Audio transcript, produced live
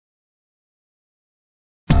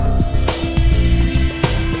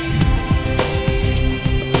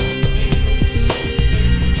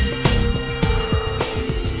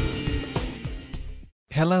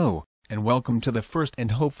welcome to the first and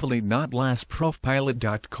hopefully not last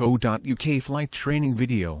profpilot.co.uk flight training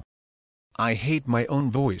video. I hate my own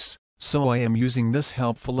voice, so I am using this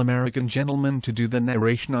helpful American gentleman to do the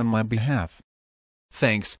narration on my behalf.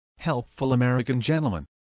 Thanks, helpful American gentleman.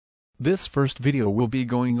 This first video will be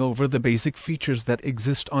going over the basic features that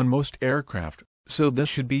exist on most aircraft, so this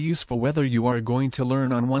should be useful whether you are going to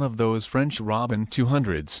learn on one of those French Robin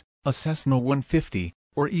 200s, a Cessna 150,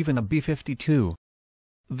 or even a B-52.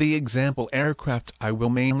 The example aircraft I will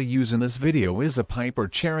mainly use in this video is a Piper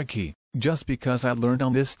Cherokee, just because I learned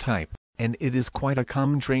on this type, and it is quite a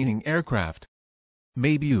common training aircraft.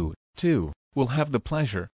 Maybe you, too, will have the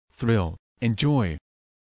pleasure, thrill, and joy.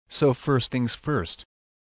 So first things first.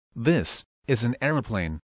 This is an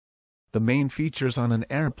airplane. The main features on an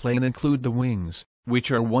airplane include the wings, which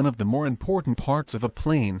are one of the more important parts of a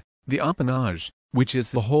plane, the empennage, which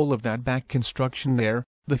is the whole of that back construction there,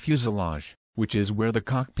 the fuselage, which is where the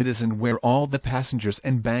cockpit is and where all the passengers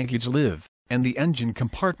and baggage live, and the engine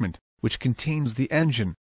compartment, which contains the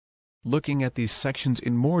engine. Looking at these sections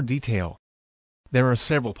in more detail, there are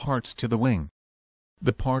several parts to the wing.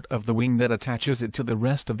 The part of the wing that attaches it to the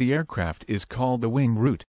rest of the aircraft is called the wing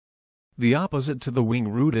root. The opposite to the wing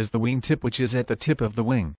root is the wing tip, which is at the tip of the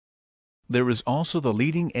wing. There is also the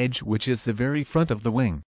leading edge, which is the very front of the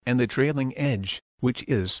wing, and the trailing edge, which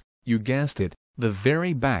is, you guessed it, the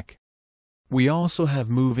very back. We also have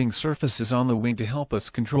moving surfaces on the wing to help us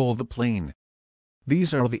control the plane.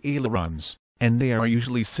 These are the ailerons, and they are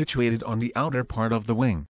usually situated on the outer part of the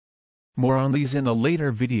wing. More on these in a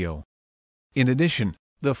later video. In addition,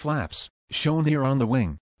 the flaps, shown here on the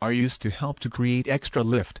wing, are used to help to create extra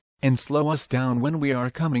lift, and slow us down when we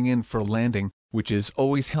are coming in for landing, which is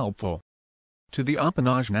always helpful. To the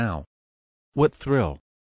empennage now. What thrill!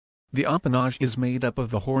 The empennage is made up of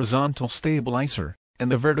the horizontal stabilizer and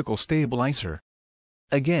the vertical stabilizer.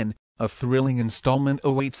 Again, a thrilling installment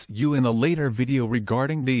awaits you in a later video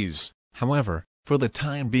regarding these. However, for the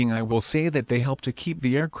time being I will say that they help to keep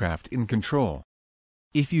the aircraft in control.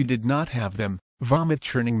 If you did not have them, vomit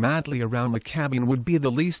churning madly around the cabin would be the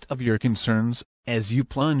least of your concerns, as you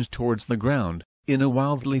plunge towards the ground, in a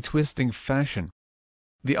wildly twisting fashion.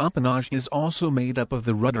 The empennage is also made up of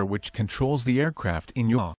the rudder, which controls the aircraft in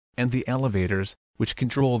yaw, and the elevators, which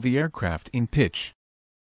control the aircraft in pitch.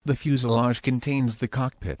 The fuselage contains the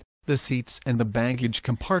cockpit, the seats and the baggage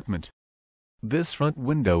compartment. This front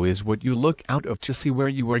window is what you look out of to see where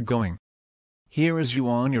you are going. Here is you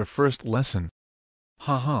on your first lesson.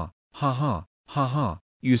 Ha ha, ha ha, ha ha,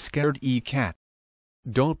 you scared cat.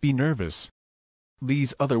 Don't be nervous.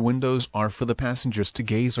 These other windows are for the passengers to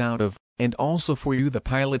gaze out of, and also for you the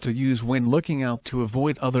pilot to use when looking out to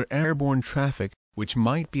avoid other airborne traffic, which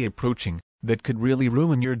might be approaching, that could really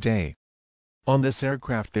ruin your day. On this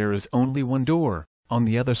aircraft there is only one door, on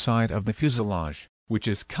the other side of the fuselage, which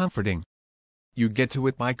is comforting. You get to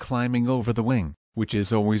it by climbing over the wing, which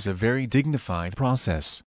is always a very dignified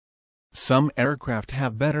process. Some aircraft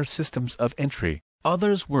have better systems of entry,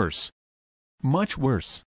 others worse. Much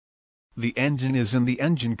worse. The engine is in the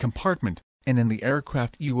engine compartment, and in the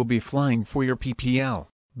aircraft you will be flying for your PPL.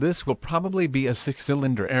 This will probably be a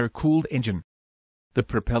 6-cylinder air-cooled engine. The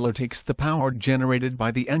propeller takes the power generated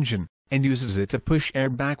by the engine, and uses it to push air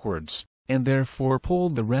backwards, and therefore pull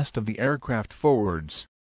the rest of the aircraft forwards.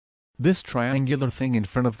 This triangular thing in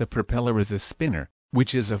front of the propeller is a spinner,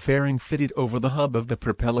 which is a fairing fitted over the hub of the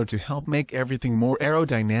propeller to help make everything more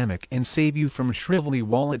aerodynamic and save you from shrivelly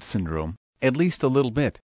wallet syndrome, at least a little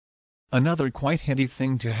bit. Another quite handy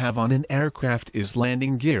thing to have on an aircraft is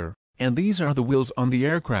landing gear, and these are the wheels on the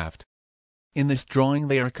aircraft. In this drawing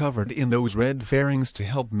they are covered in those red fairings to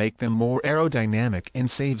help make them more aerodynamic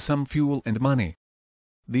and save some fuel and money.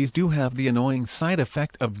 These do have the annoying side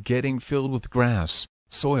effect of getting filled with grass,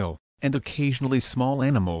 soil, and occasionally small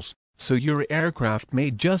animals, so your aircraft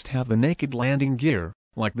may just have the naked landing gear,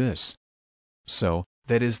 like this. So,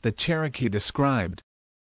 that is the Cherokee described.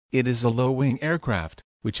 It is a low-wing aircraft,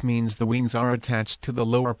 which means the wings are attached to the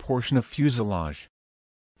lower portion of fuselage.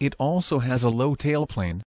 It also has a low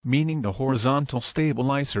tailplane, meaning the horizontal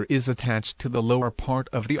stabilizer is attached to the lower part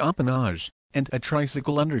of the empennage, and a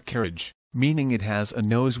tricycle undercarriage, meaning it has a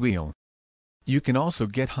nose wheel. You can also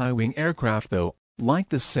get high-wing aircraft though, like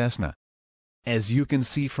the Cessna. As you can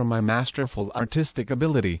see from my masterful artistic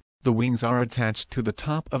ability, the wings are attached to the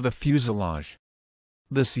top of the fuselage.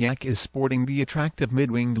 The SIAC is sporting the attractive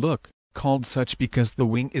mid-wing look, called such because the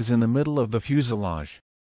wing is in the middle of the fuselage.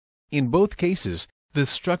 In both cases, the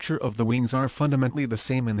structure of the wings are fundamentally the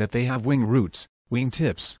same in that they have wing roots, wing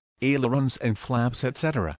tips, ailerons and flaps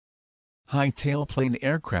etc. High tailplane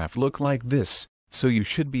aircraft look like this, so you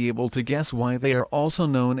should be able to guess why they are also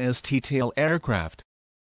known as T-tail aircraft.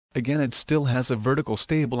 Again, it still has a vertical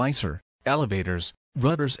stabilizer, elevators,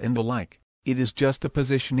 rudders and the like. It is just the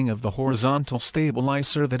positioning of the horizontal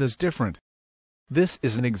stabilizer that is different. This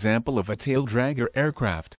is an example of a tail dragger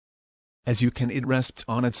aircraft. As you can, it rests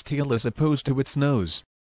on its tail as opposed to its nose.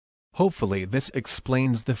 Hopefully this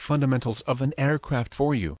explains the fundamentals of an aircraft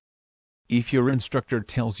for you. If your instructor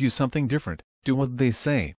tells you something different, do what they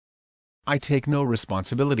say. I take no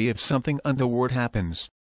responsibility if something untoward happens.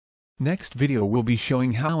 Next video will be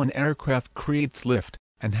showing how an aircraft creates lift,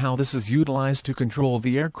 and how this is utilized to control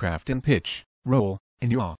the aircraft in pitch, roll,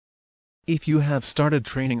 and yaw. If you have started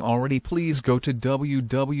training already, please go to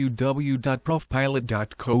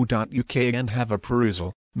www.profpilot.co.uk and have a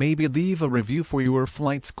perusal, maybe leave a review for your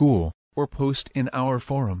flight school, or post in our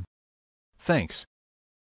forum. Thanks.